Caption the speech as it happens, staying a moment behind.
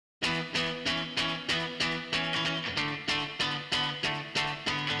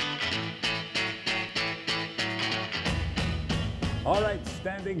All right,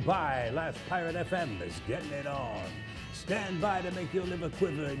 standing by. Last Pirate FM is getting it on. Stand by to make your liver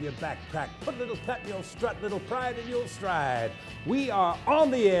quiver in your backpack. Put a little cut in your strut, little pride in your stride. We are on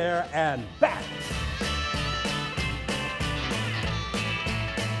the air and back.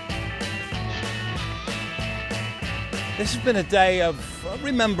 This has been a day of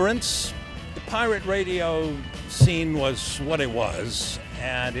remembrance. The pirate radio scene was what it was,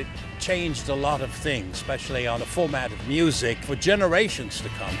 and it changed a lot of things, especially on the format of music for generations to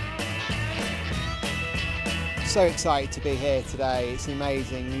come. So excited to be here today. It's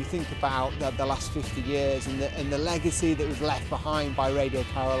amazing. You think about the last 50 years and the legacy that was left behind by Radio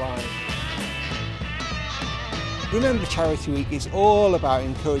Caroline. Remember, Charity Week is all about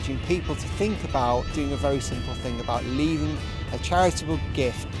encouraging people to think about doing a very simple thing, about leaving a charitable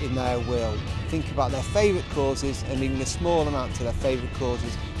gift in their will. Think about their favourite causes, and leaving a small amount to their favourite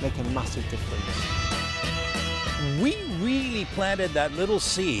causes make a massive difference. We really planted that little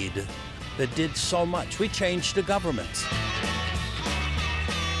seed that did so much. We changed the government.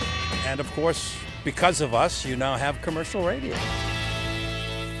 And of course, because of us, you now have commercial radio.